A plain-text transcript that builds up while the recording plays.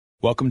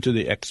Welcome to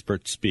the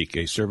Experts Speak,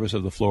 a service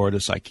of the Florida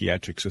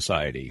Psychiatric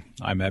Society.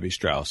 I'm Abby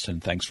Strauss, and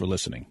thanks for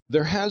listening.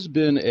 There has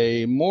been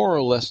a more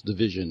or less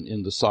division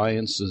in the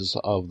sciences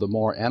of the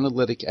more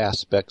analytic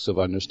aspects of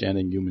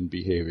understanding human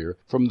behavior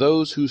from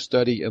those who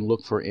study and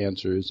look for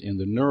answers in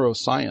the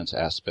neuroscience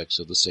aspects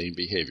of the same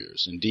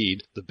behaviors.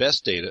 Indeed, the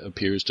best data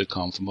appears to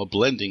come from a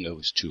blending of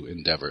these two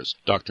endeavors.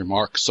 Dr.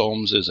 Mark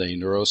Solms is a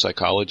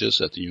neuropsychologist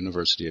at the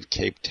University of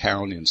Cape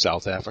Town in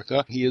South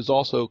Africa. He is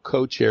also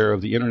co-chair of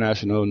the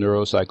International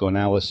Neuropsychoanalysis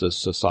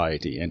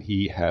Society, and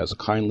he has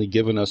kindly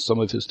given us some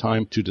of his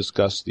time to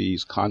discuss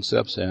these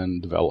concepts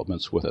and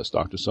developments with us.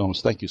 Dr.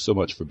 Solms, thank you so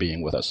much for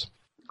being with us.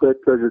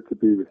 Great pleasure to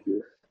be with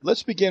you.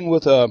 Let's begin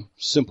with a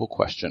simple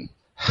question.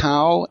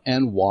 How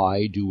and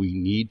why do we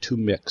need to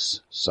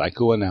mix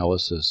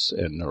psychoanalysis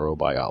and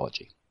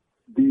neurobiology?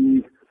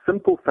 The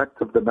simple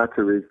fact of the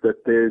matter is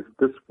that there's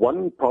this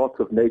one part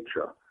of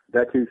nature,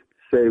 that is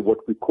to say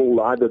what we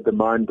call either the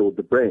mind or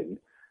the brain,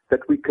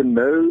 that we can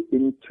know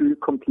in two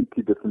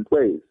completely different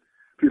ways.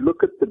 If you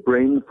look at the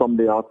brain from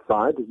the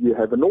outside, you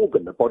have an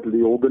organ, a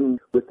bodily organ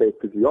with a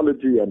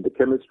physiology and the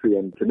chemistry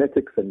and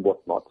genetics and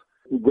whatnot.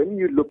 When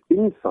you look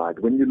inside,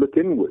 when you look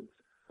inwards,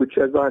 which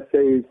as I say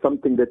is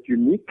something that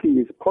uniquely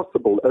is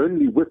possible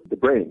only with the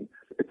brain,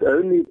 it's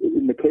only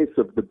in the case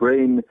of the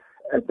brain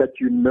that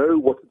you know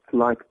what it's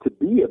like to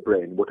be a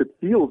brain, what it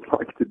feels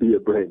like to be a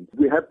brain.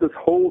 We have this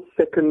whole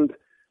second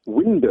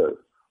window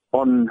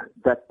on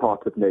that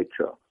part of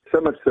nature.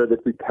 So much so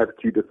that we have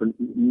two different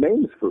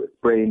names for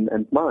it, brain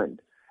and mind.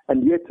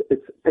 And yet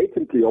it's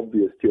patently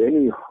obvious to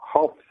any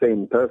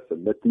half-sane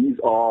person that these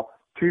are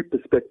two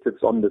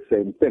perspectives on the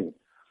same thing.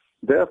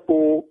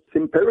 Therefore, it's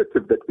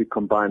imperative that we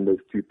combine those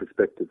two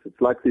perspectives. It's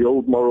like the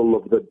old moral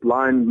of the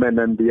blind man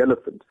and the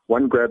elephant.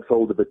 One grabs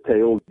hold of the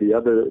tail, the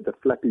other the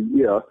flappy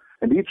ear,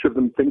 and each of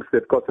them thinks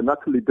they've got an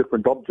utterly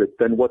different object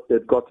than what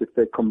they've got if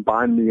they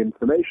combine the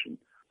information.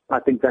 I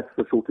think that's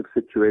the sort of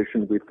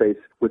situation we face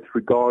with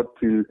regard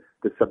to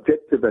the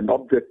subjective and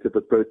objective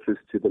approaches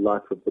to the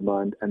life of the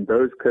mind, and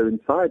those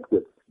coincide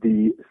with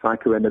the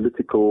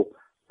psychoanalytical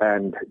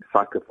and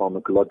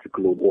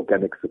psychopharmacological or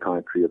organic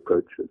psychiatry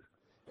approaches.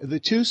 The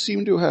two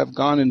seem to have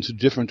gone into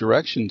different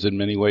directions in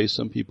many ways.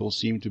 Some people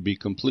seem to be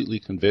completely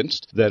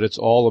convinced that it's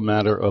all a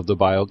matter of the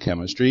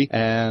biochemistry,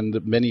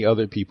 and many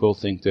other people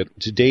think that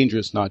it's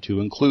dangerous not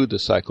to include the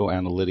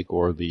psychoanalytic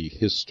or the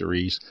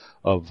histories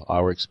of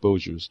our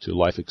exposures to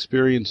life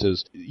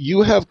experiences.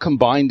 You have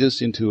combined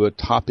this into a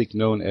topic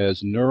known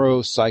as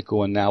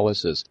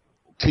neuropsychoanalysis.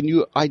 Can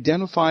you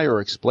identify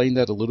or explain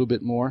that a little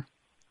bit more?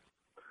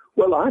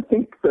 Well, I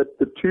think that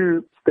the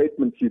two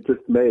statements you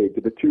just made,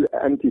 the two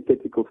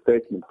antithetical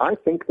statements, I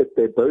think that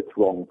they're both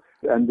wrong.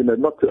 And,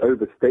 not to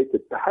overstate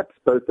it, perhaps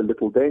both a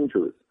little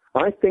dangerous.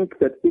 I think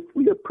that if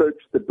we approach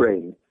the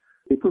brain,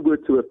 if we were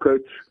to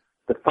approach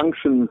the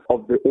functions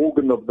of the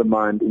organ of the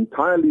mind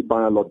entirely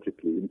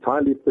biologically,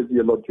 entirely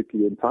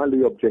physiologically,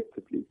 entirely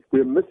objectively,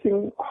 we're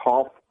missing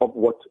half of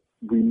what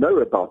we know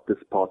about this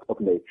part of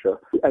nature.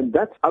 And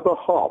that other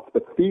half,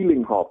 the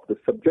feeling half, the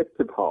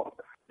subjective half,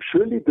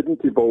 surely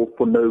didn't evolve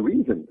for no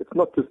reason. It's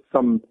not just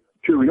some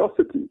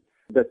curiosity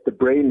that the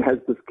brain has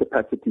this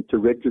capacity to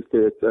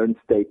register its own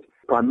state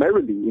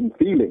primarily in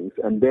feelings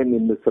and then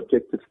in the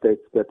subjective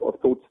states that are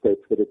thought states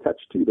that attach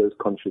to those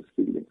conscious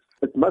feelings.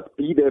 It must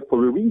be there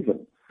for a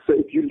reason. So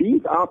if you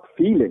leave out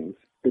feelings,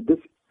 this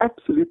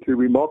absolutely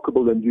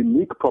remarkable and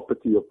unique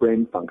property of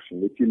brain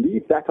function, if you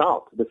leave that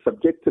out, the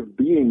subjective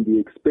being, the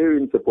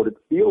experience of what it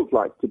feels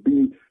like to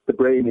be the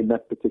brain in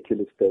that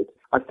particular state,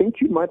 I think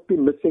you might be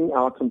missing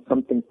out on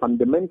something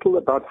fundamental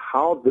about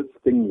how this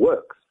thing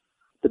works.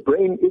 The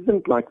brain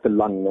isn't like the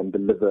lung and the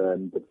liver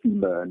and the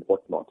femur and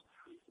whatnot.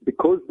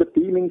 Because the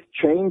feelings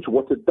change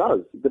what it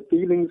does. The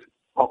feelings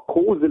are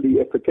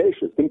causally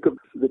efficacious. Think of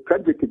the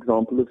tragic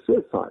example of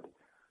suicide.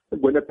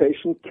 When a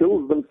patient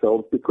kills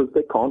themselves because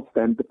they can't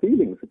stand the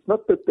feelings. It's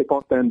not that they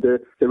can't stand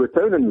the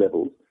serotonin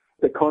levels.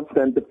 They can't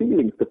stand the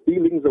feelings. The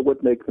feelings are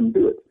what make them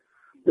do it.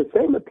 The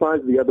same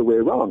applies the other way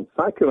around.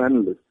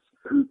 Psychoanalysts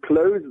who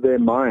close their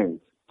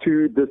minds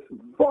to this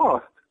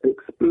vast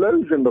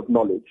explosion of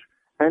knowledge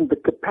and the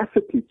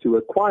capacity to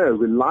acquire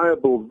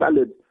reliable,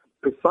 valid,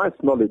 precise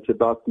knowledge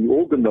about the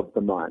organ of the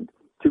mind,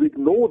 to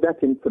ignore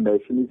that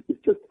information is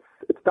just,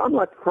 it's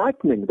downright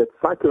frightening that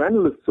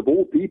psychoanalysts of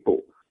all people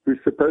who's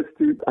supposed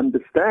to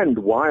understand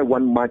why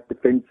one might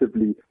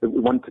defensively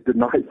want to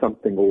deny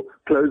something or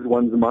close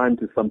one's mind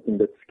to something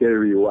that's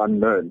scary or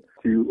unknown,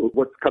 to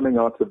what's coming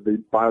out of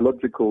the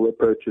biological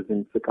approaches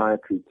in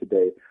psychiatry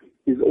today,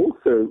 is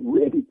also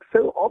really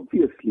so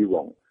obviously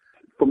wrong.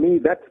 For me,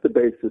 that's the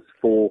basis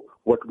for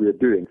what we're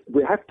doing.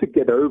 We have to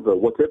get over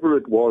whatever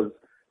it was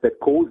that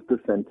caused this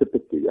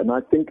antipathy, and I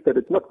think that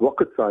it's not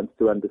rocket science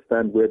to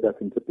understand where that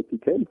antipathy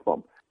came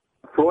from.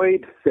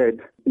 Freud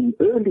said in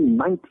early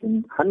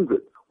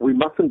 1900s, we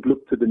mustn't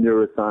look to the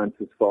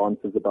neurosciences for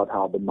answers about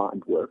how the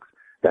mind works.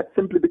 That's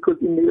simply because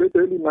in the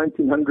early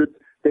 1900s,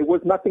 there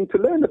was nothing to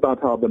learn about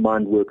how the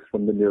mind works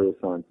from the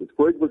neurosciences.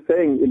 Freud was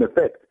saying, in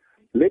effect,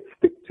 let's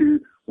stick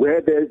to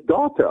where there's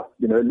data.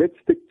 Let's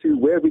stick to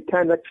where we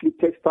can actually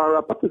test our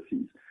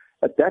hypotheses.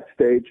 At that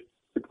stage,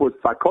 it was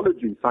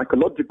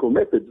psychological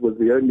methods was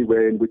the only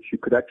way in which you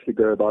could actually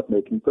go about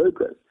making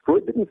progress.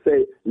 Freud didn't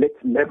say, let's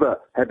never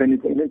have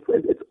anything.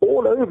 It's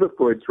all over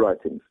Freud's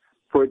writings.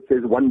 Freud says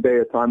one day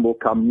a time will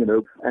come,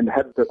 and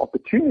have the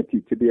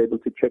opportunity to be able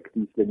to check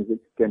these things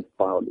against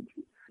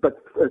biology.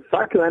 But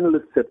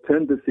psychoanalysts have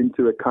turned this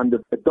into a kind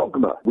of a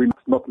dogma. We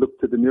must not look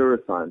to the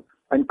neuroscience.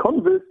 And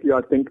conversely,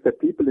 I think that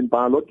people in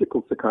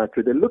biological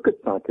psychiatry, they look at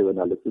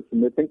psychoanalysis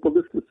and they think, well,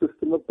 this is a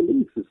system of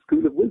beliefs, a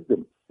school of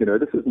wisdom.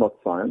 This is not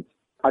science.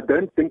 I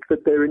don't think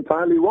that they're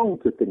entirely wrong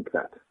to think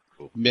that.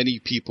 Many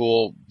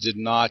people did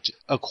not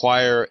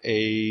acquire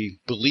a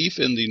belief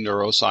in the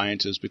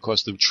neurosciences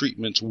because the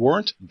treatments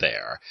weren't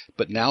there,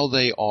 but now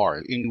they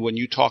are. And when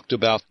you talked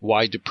about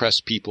why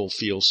depressed people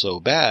feel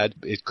so bad,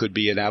 it could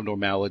be an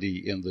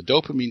abnormality in the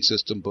dopamine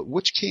system, but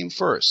which came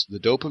first, the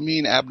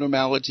dopamine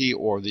abnormality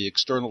or the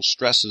external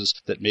stresses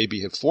that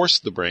maybe have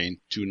forced the brain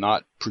to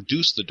not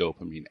produce the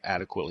dopamine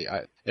adequately?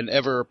 An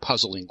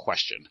ever-puzzling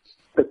question.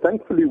 But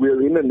thankfully,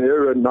 we're in an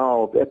era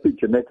now of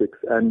epigenetics,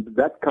 and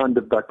that kind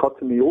of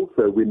dichotomy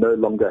also we no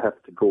longer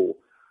have to draw.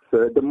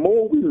 So the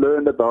more we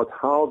learn about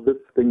how this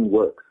thing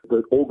works,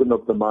 the organ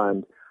of the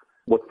mind,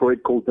 what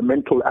Freud called the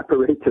mental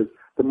apparatus,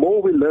 the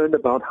more we learn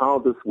about how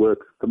this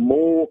works, the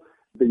more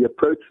the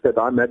approach that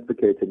I'm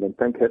advocating, and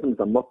thank heavens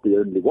I'm not the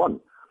only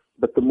one,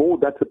 but the more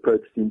that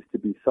approach seems to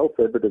be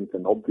self-evident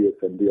and obvious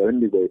and the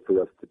only way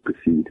for us to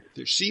proceed.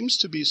 There seems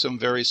to be some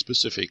very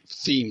specific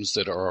themes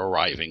that are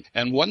arriving.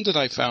 And one that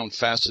I found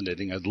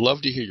fascinating, I'd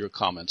love to hear your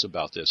comments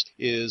about this,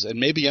 is, and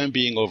maybe I'm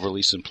being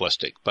overly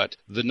simplistic, but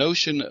the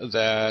notion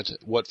that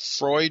what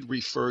Freud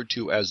referred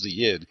to as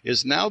the id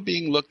is now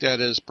being looked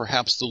at as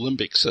perhaps the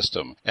limbic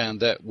system,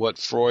 and that what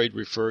Freud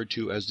referred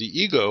to as the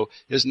ego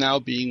is now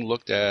being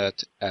looked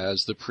at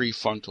as the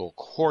prefrontal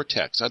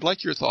cortex. I'd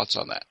like your thoughts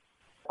on that.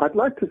 I'd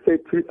like to say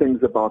two things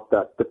about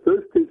that. The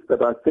first is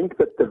that I think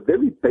that the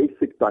very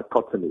basic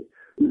dichotomy,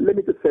 let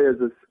me just say as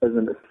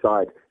an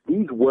aside,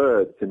 these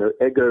words,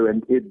 ego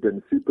and id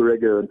and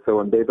superego and so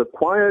on, they've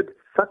acquired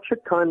such a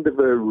kind of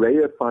a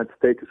reified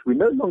status. We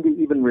no longer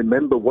even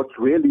remember what's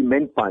really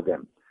meant by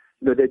them.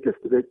 They're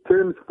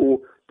terms for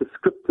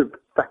descriptive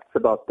facts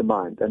about the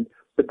mind. And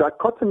the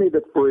dichotomy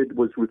that Freud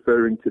was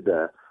referring to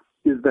there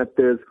is that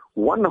there's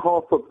one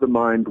half of the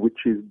mind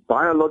which is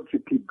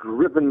biologically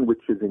driven,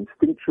 which is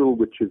instinctual,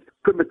 which is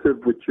primitive,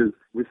 which is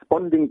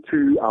responding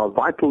to our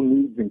vital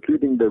needs,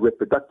 including the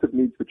reproductive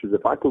needs, which is a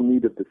vital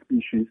need of the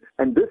species.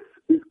 And this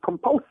is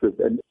compulsive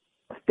and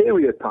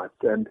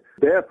stereotyped and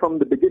there from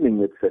the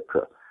beginning,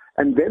 etc.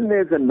 And then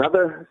there's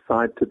another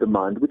side to the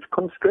mind which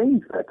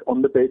constrains that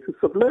on the basis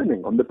of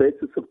learning, on the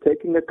basis of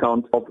taking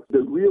account of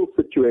the real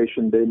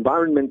situation, the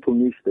environmental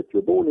niche that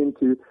you're born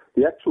into,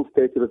 the actual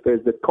state of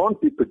affairs that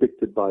can't be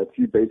predicted by a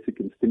few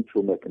basic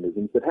instinctual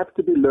mechanisms that have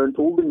to be learned,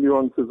 all the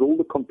nuances, all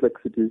the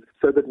complexities,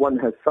 so that one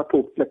has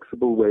subtle,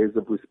 flexible ways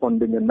of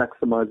responding and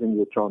maximizing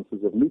your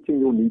chances of meeting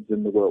your needs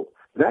in the world.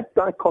 That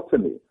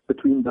dichotomy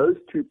between those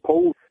two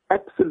poles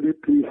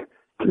absolutely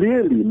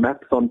clearly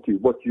maps onto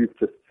what you've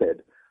just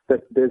said.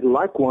 That there's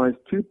likewise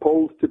two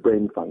poles to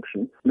brain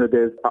function.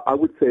 There's, I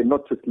would say,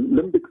 not just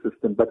limbic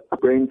system, but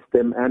brain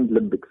stem and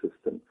limbic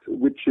system,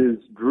 which is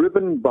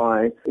driven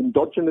by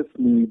endogenous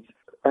needs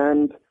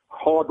and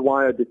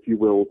hardwired, if you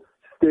will,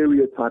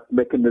 stereotyped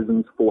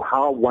mechanisms for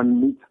how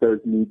one meets those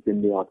needs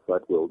in the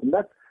outside world. And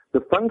that's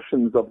the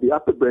functions of the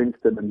upper brain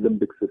stem and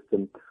limbic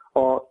system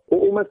are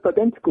almost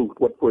identical to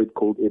what Freud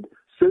called id.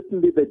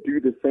 Certainly they do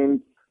the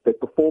same, they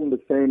perform the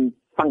same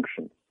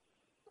function.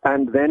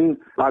 And then,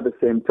 by the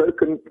same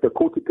token, the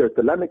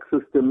corticothalamic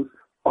systems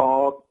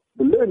are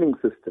the learning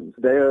systems.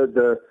 They are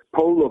the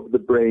pole of the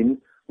brain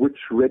which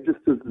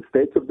registers the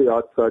state of the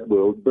outside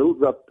world,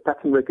 builds up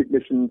pattern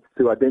recognition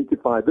to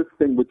identify this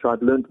thing which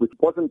I'd learned which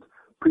wasn't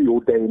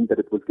preordained that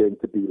it was going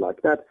to be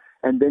like that,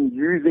 and then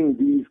using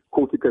these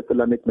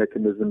corticothalamic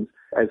mechanisms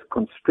as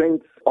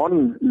constraints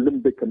on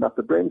limbic and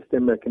upper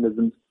brainstem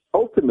mechanisms,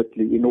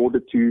 ultimately in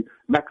order to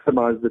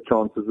maximize the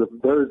chances of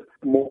those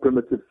more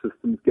primitive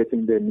systems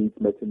getting their needs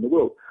met in the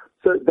world.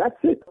 So that's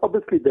it.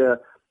 Obviously, there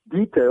are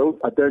details.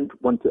 I don't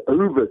want to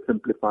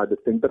oversimplify the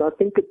thing, but I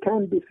think it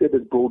can be said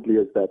as broadly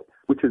as that,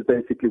 which is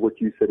basically what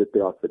you said at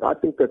the outset. I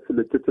think that's a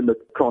legitimate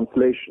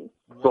translation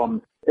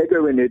from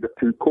ego and id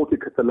to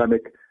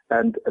corticothalamic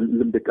and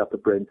limbic upper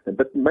brainstem.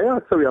 But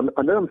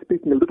I know I'm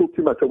speaking a little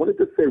too much. I wanted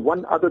to say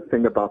one other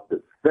thing about this,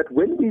 that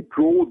when we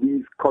draw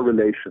these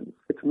correlations,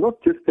 it's not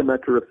just a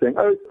matter of saying,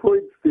 oh,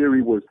 Freud's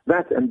theory was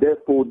that, and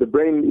therefore the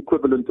brain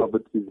equivalent of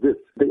it is this.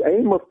 The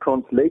aim of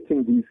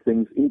translating these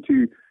things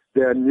into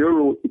their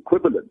neural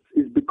equivalents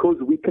is because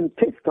we can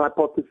test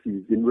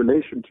hypotheses in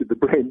relation to the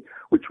brain,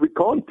 which we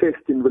can't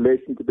test in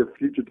relation to the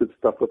fugitive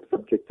stuff of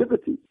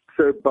subjectivity.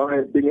 So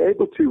by being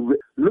able to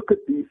look at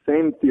these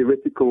same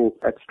theoretical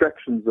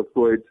abstractions of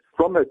Freud's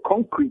from a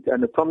concrete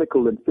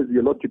anatomical and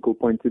physiological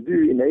point of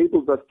view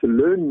enables us to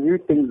learn new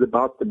things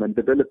about them and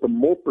develop a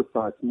more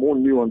precise, more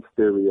nuanced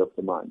theory of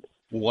the mind.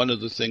 One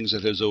of the things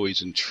that has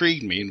always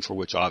intrigued me, and for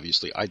which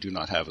obviously I do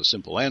not have a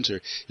simple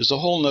answer, is the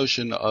whole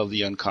notion of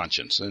the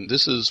unconscious. And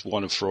this is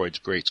one of Freud's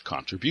great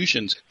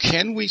contributions.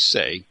 Can we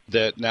say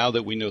that now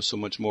that we know so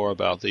much more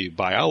about the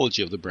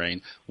biology of the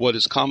brain, what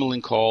is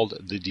commonly called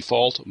the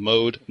default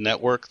mode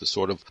network, the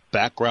sort of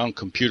background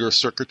computer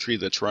circuitry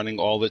that's running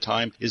all the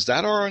time, is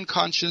that our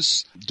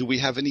unconscious? Do we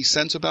have any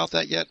sense about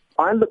that yet?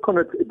 I look on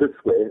it this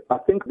way. I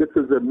think this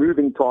is a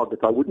moving target.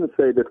 I wouldn't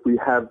say that we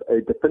have a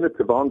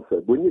definitive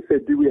answer. When you say,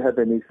 do we have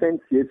any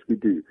sense? Yes, we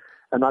do.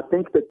 And I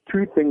think that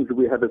two things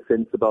we have a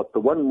sense about, the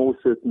one more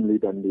certainly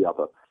than the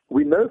other.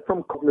 We know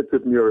from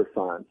cognitive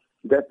neuroscience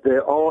that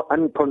there are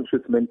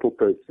unconscious mental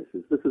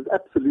processes. This is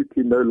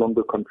absolutely no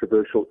longer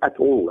controversial at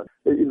all.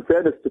 In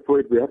fairness to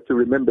Freud, we have to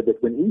remember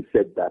that when he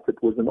said that,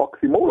 it was an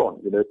oxymoron.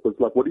 It was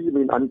like, what do you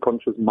mean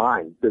unconscious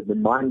mind? The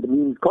mind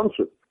means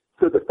conscious.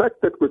 So the fact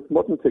that with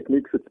modern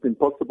techniques it's been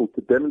possible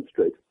to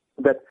demonstrate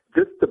that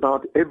just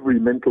about every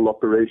mental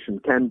operation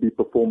can be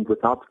performed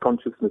without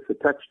consciousness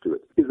attached to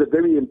it is a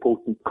very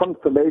important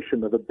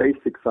confirmation of a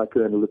basic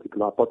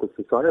psychoanalytical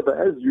hypothesis. However,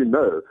 as you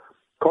know,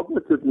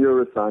 cognitive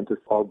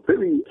neuroscientists are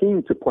very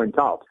keen to point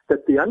out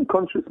that the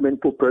unconscious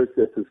mental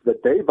processes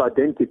that they've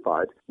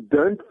identified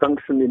don't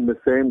function in the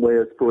same way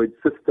as Freud's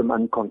system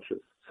unconscious.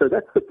 So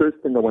that's the first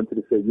thing I wanted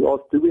to say. You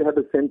asked, do we have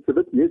a sense of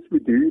it? Yes, we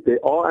do. There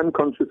are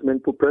unconscious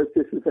mental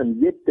processes,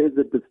 and yet there's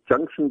a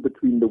disjunction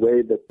between the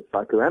way that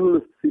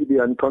psychoanalysts see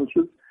the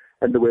unconscious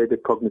and the way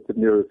that cognitive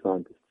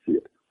neuroscientists see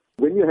it.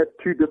 When you have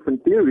two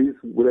different theories,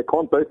 well, they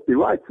can't both be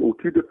right, or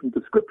two different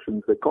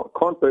descriptions, they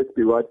can't both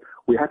be right.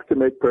 We have to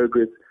make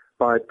progress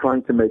by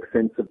trying to make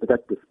sense of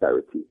that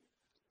disparity.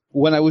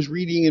 When I was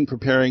reading and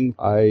preparing,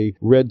 I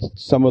read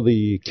some of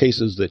the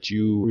cases that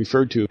you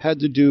referred to had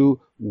to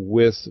do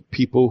with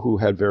people who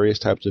had various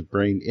types of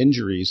brain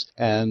injuries,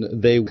 and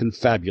they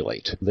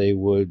confabulate. They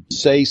would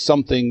say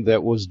something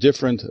that was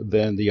different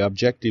than the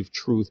objective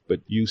truth,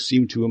 but you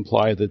seem to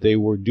imply that they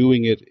were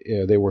doing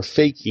it, they were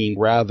faking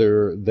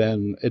rather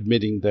than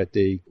admitting that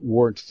they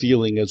weren't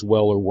feeling as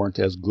well or weren't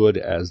as good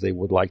as they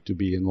would like to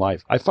be in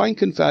life. I find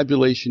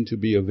confabulation to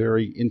be a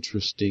very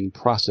interesting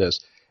process.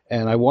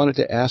 And I wanted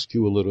to ask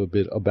you a little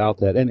bit about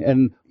that.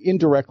 And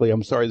indirectly,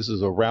 I'm sorry, this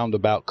is a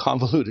roundabout,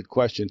 convoluted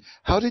question.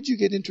 How did you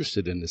get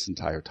interested in this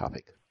entire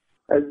topic?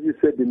 As you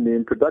said in the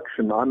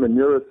introduction, I'm a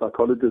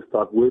neuropsychologist.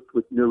 I've worked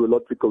with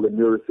neurological and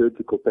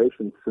neurosurgical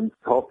patients since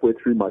halfway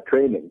through my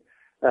training.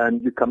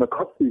 And you come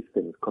across these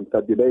things,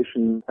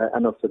 confabulation,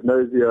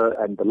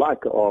 anosognosia, and the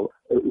like are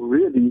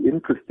really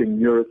interesting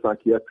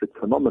neuropsychiatric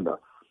phenomena.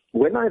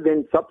 When I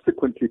then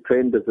subsequently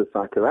trained as a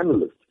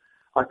psychoanalyst,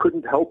 I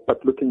couldn't help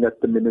but looking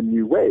at them in a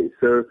new way.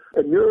 So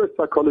a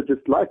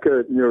neuropsychologist, like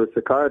a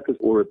neuropsychiatrist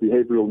or a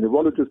behavioral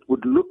neurologist,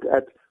 would look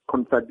at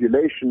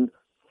confabulation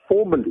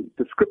formally,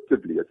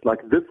 descriptively. It's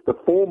like this, the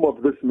form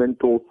of this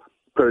mental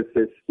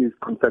process is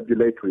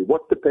confabulatory.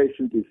 What the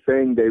patient is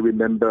saying they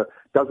remember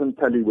doesn't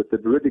tally with the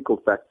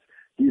veridical facts.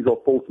 These are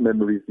false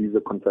memories. These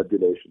are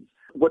confabulations.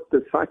 What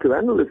the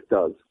psychoanalyst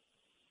does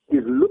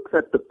is looks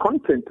at the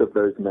content of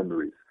those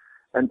memories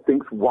and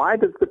thinks, why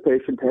does the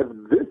patient have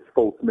this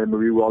false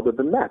memory rather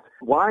than that?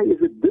 Why is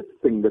it this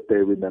thing that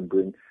they're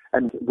remembering?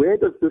 And where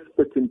does this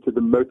fit into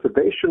the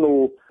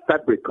motivational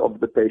fabric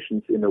of the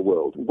patient's inner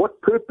world? What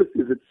purpose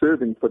is it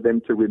serving for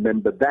them to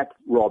remember that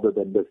rather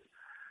than this?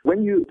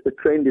 When you are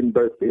trained in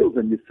both fields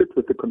and you sit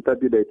with the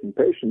confabulating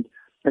patient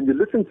and you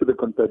listen to the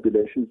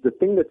confabulations, the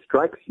thing that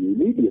strikes you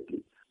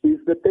immediately is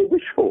that they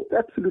wish for.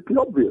 It's absolutely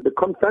obvious. The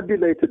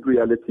confabulated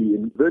reality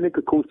in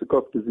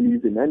Wernicke-Korsakoff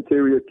disease, in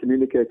anterior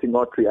communicating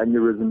artery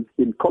aneurysms,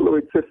 in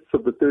colloid cysts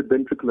of the third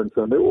ventricle and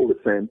so on, they're all the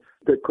same.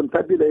 The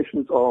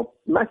confabulations are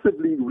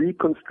massively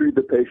reconstruct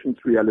the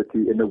patient's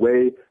reality in a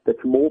way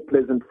that's more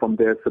pleasant from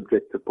their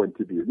subjective point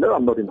of view. No,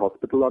 I'm not in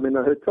hospital, I'm in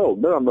a hotel.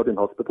 No, I'm not in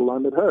hospital,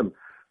 I'm at home.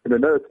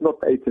 No, it's not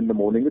 8 in the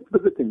morning, it's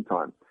visiting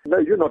time. No,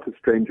 you're not a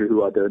stranger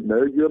who I don't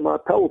know, you're my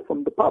pal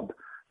from the pub.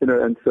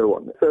 And so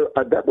on. So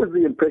that was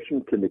the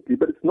impression clinically,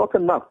 but it's not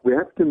enough. We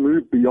have to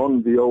move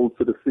beyond the old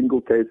sort of single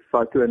case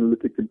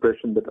psychoanalytic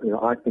impression that,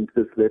 I think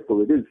this,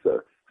 therefore it is so.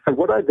 So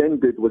what I then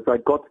did was I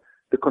got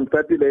the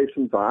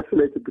confabulations, I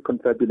isolated the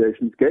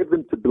confabulations, gave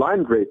them to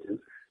blind raters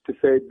to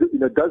say,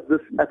 does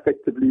this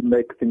effectively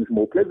make things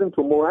more pleasant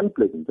or more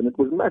unpleasant? And it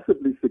was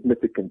massively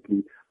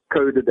significantly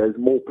coded as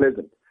more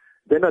pleasant.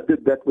 Then I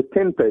did that with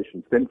 10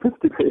 patients, then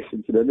 50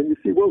 patients, and then you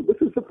see, well,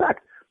 this is a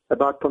fact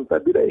about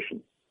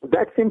confabulation.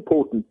 That's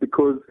important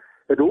because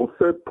it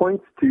also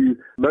points to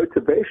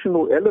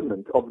motivational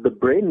element of the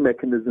brain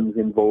mechanisms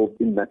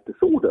involved in that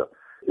disorder.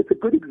 It's a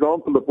good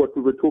example of what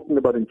we were talking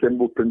about in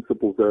general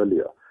principles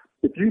earlier.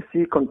 If you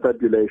see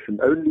confabulation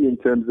only in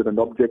terms of an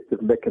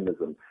objective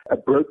mechanism, a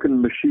broken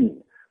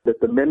machine, that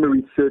the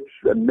memory search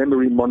and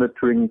memory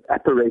monitoring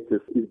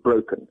apparatus is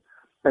broken,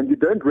 and you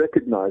don't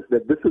recognize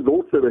that this is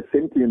also a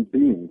sentient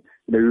being,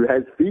 who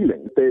has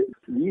feelings.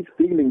 These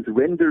feelings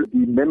render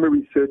the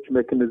memory search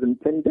mechanism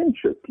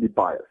tendentiously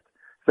biased,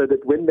 so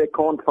that when they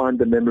can't find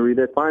the memory,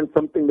 they find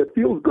something that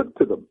feels good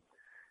to them.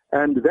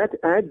 And that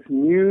adds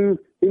new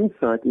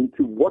insight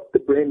into what the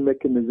brain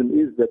mechanism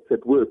is that's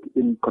at work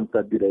in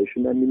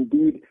confabulation and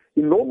indeed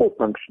in normal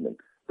functioning.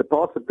 The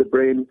part of the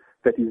brain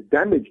that is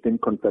damaged in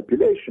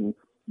confabulation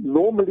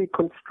normally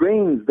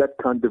constrains that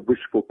kind of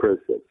wishful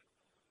process.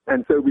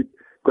 And so we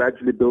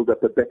gradually build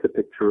up a better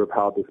picture of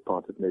how this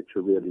part of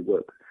nature really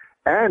works.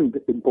 And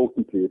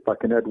importantly, if I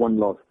can add one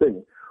last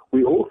thing,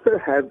 we also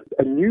have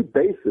a new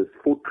basis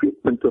for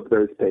treatment of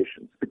those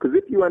patients. Because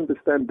if you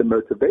understand the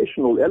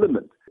motivational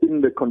element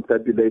in the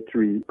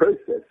confabulatory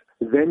process,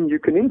 then you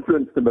can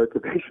influence the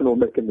motivational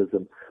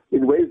mechanism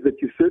in ways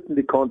that you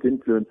certainly can't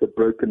influence a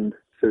broken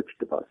search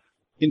device.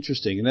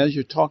 Interesting. And as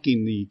you're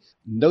talking, the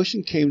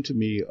notion came to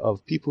me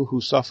of people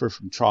who suffer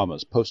from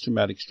traumas,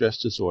 post-traumatic stress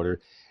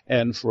disorder.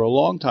 And for a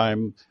long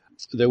time,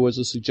 there was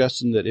a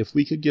suggestion that if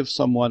we could give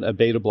someone a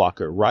beta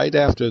blocker right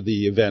after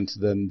the event,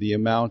 then the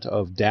amount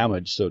of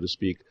damage, so to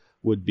speak,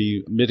 would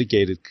be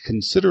mitigated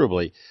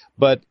considerably.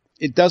 But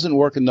it doesn't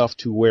work enough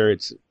to where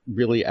it's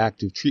really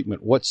active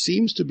treatment. What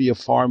seems to be a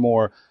far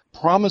more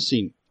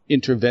promising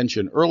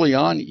intervention early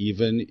on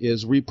even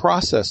is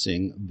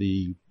reprocessing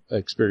the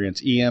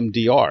experience,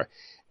 EMDR.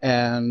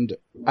 And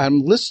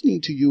I'm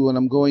listening to you and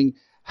I'm going,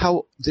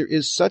 how there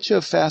is such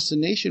a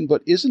fascination,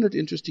 but isn't it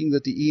interesting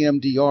that the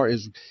EMDR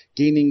is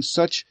gaining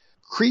such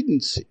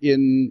credence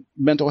in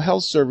mental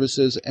health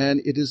services and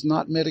it is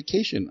not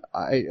medication?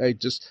 I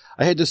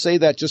had to say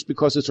that just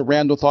because it's a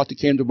random thought that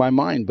came to my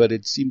mind, but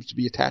it seems to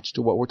be attached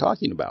to what we're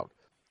talking about.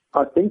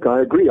 I think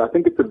I agree. I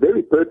think it's a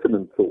very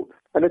pertinent thought.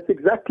 And it's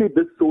exactly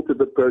this sort of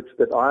approach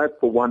that I,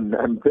 for one,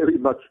 am very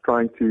much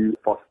trying to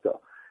foster.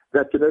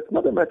 That, it's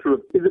not a matter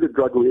of is it a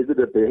drug or is it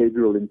a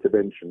behavioral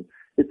intervention.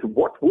 It's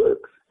what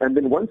works. And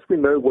then once we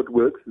know what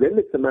works, then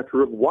it's a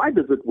matter of why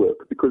does it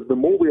work? Because the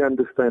more we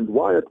understand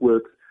why it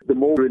works, the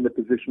more we're in a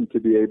position to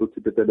be able to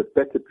develop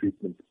better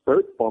treatments,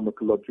 both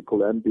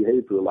pharmacological and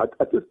behavioral.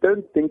 I just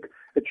don't think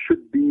it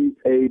should be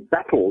a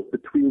battle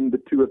between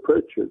the two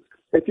approaches.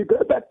 If you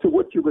go back to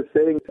what you were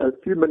saying a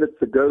few minutes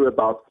ago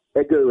about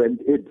ego and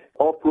id,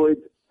 are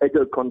Freud's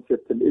ego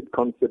concept and id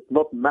concept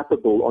not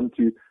mappable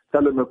onto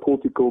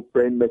thalamocortical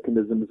brain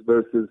mechanisms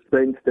versus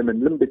brainstem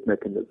and limbic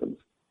mechanisms?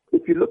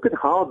 If you look at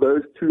how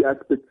those two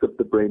aspects of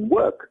the brain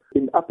work,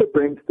 in upper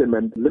brainstem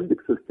and limbic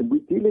system,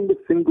 we're dealing with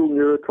single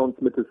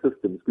neurotransmitter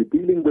systems. We're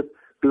dealing with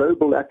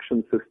global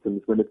action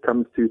systems when it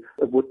comes to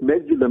what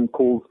Mesulin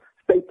calls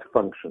state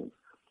functions.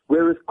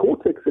 Whereas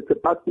cortex, it's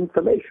about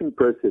information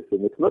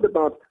processing. It's not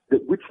about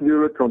which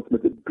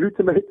neurotransmitter.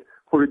 Glutamate,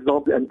 for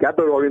example, and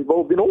GABA are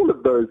involved in all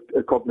of those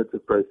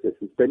cognitive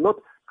processes. They're not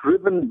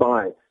driven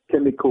by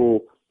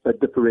chemical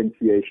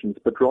differentiations,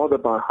 but rather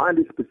by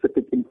highly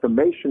specific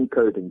information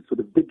coding, sort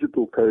of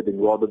digital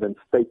coding rather than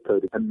state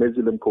coding. And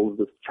Mesulin calls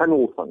this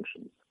channel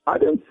functions. I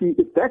don't see,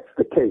 if that's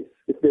the case,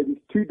 if there are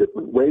these two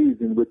different ways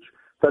in which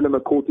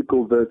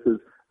thalamocortical versus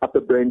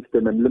upper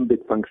brainstem and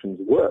limbic functions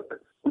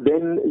work,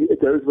 then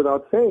it goes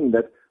without saying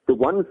that the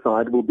one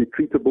side will be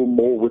treatable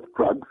more with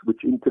drugs,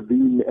 which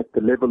intervene at the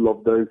level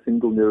of those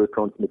single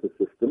neurotransmitter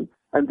systems,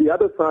 and the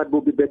other side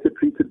will be better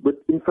treated with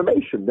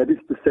information, that is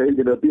to say,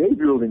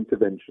 behavioral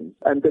interventions,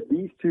 and that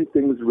these two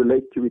things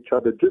relate to each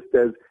other just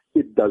as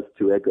it does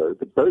to ego.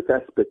 That both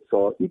aspects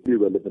are equally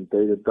relevant.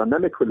 They're in a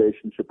dynamic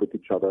relationship with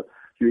each other.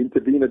 You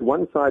intervene at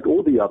one side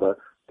or the other,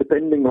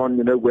 depending on,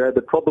 where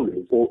the trouble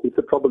is, or if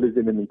the trouble is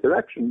in an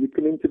interaction, you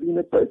can intervene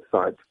at both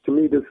sides. To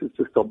me, this is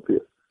just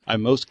obvious.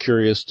 I'm most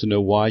curious to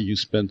know why you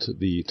spent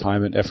the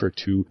time and effort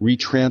to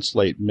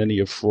retranslate many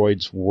of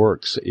Freud's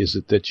works. Is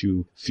it that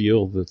you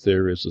feel that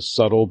there is a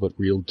subtle but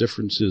real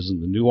differences in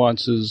the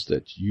nuances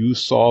that you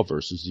saw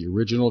versus the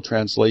original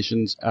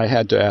translations? I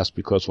had to ask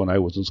because when I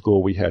was in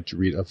school, we had to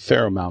read a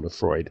fair amount of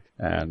Freud,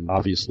 and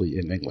obviously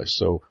in English.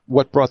 So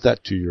what brought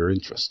that to your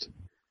interest?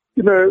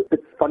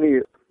 It's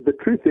funny. The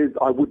truth is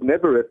I would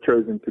never have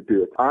chosen to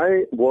do it.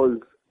 I was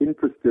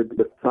interested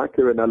that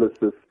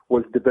psychoanalysis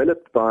was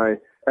developed by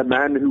a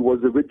man who was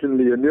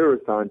originally a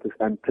neuroscientist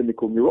and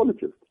clinical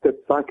neurologist. That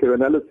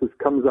psychoanalysis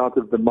comes out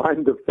of the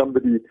mind of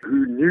somebody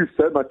who knew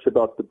so much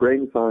about the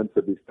brain science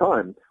of his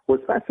time was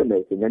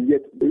fascinating, and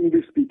yet the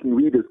English-speaking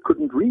readers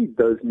couldn't read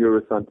those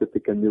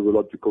neuroscientific and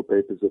neurological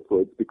papers of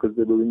Freud because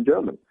they were in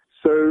German.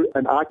 So,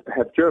 and I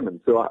have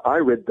German, so I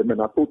read them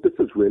and I thought this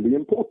is really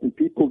important.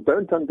 People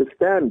don't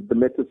understand the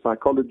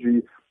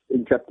metapsychology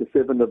in Chapter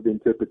 7 of the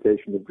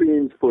Interpretation of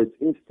Dreams, Freud's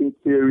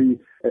instinct theory,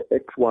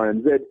 X, Y,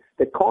 and Z.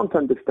 They can't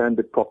understand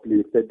it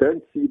properly if they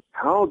don't see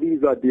how these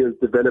ideas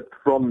developed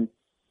from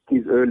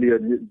his earlier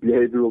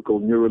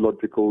behavioral,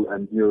 neurological,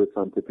 and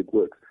neuroscientific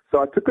works. So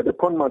I took it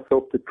upon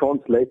myself to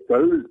translate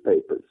those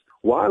papers.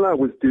 While I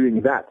was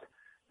doing that,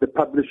 the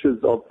publishers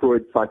of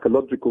Freud's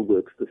psychological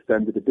works, the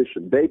standard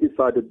edition, they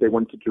decided they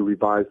wanted to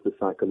revise the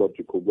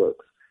psychological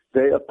works.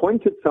 They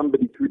appointed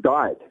somebody who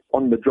died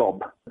on the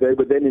job. They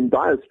were then in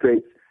dire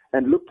straits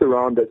and looked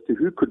around as to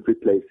who could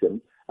replace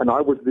him. And I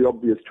was the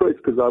obvious choice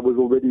because I was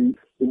already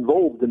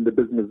involved in the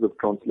business of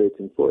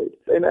translating Freud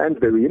and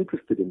very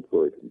interested in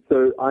Freud.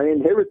 So I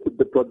inherited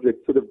the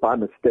project sort of by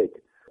mistake.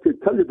 To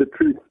tell you the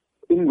truth,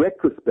 in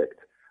retrospect,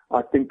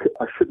 I think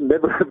I should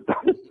never have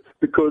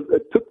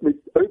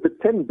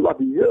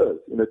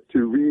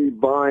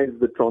is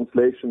the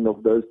translation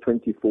of those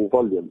 24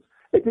 volumes.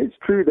 It is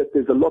true that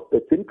there's a lot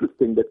that's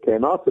interesting that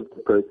came out of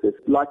the process.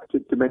 I'd like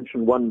to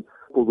mention one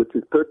which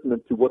is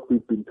pertinent to what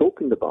we've been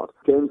talking about.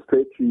 James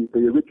Strachey,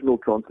 the original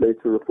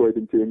translator of Freud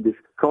into English,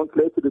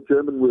 translated the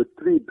German word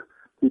Trieb.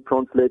 He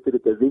translated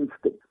it as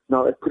instinct.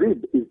 Now, a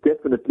Trieb is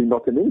definitely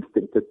not an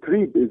instinct. A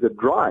Trieb is a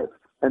drive.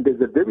 And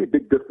there's a very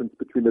big difference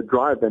between a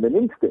drive and an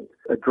instinct.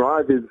 A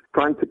drive is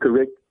trying to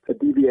correct a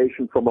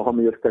deviation from a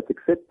homeostatic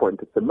set point.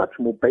 It's a much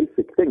more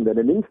basic thing than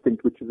an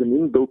instinct, which is an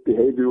inbuilt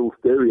behavioral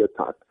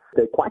stereotype.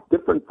 They're quite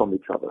different from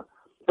each other.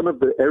 Some of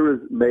the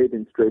errors made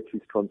in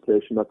Strachey's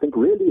translation, I think,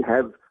 really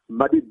have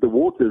muddied the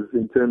waters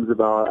in terms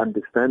of our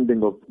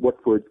understanding of what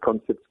Freud's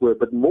concepts were,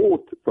 but more,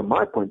 from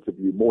my point of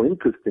view, more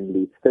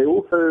interestingly, they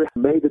also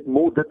made it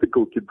more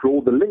difficult to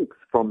draw the links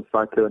from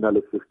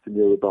psychoanalysis to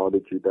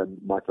neurobiology than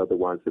might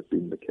otherwise have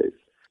been the case.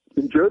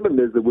 In German,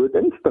 there's the word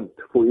instinct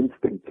for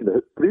instinct.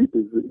 Trieb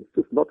is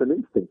just not an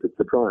instinct, it's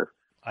a drive.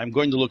 I'm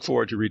going to look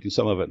forward to reading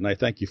some of it, and I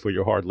thank you for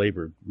your hard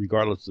labor,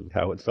 regardless of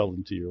how it fell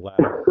into your lap.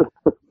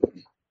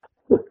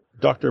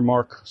 Dr.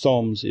 Mark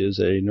Solms is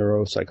a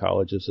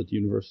neuropsychologist at the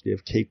University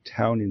of Cape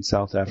Town in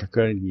South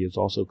Africa, and he is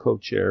also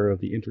co-chair of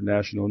the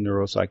International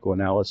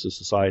Neuropsychoanalysis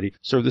Society.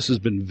 Sir, this has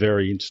been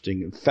very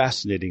interesting and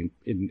fascinating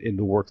in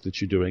the work that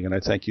you're doing, and I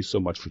thank you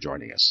so much for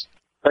joining us.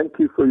 Thank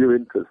you for your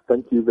interest.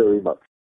 Thank you very much.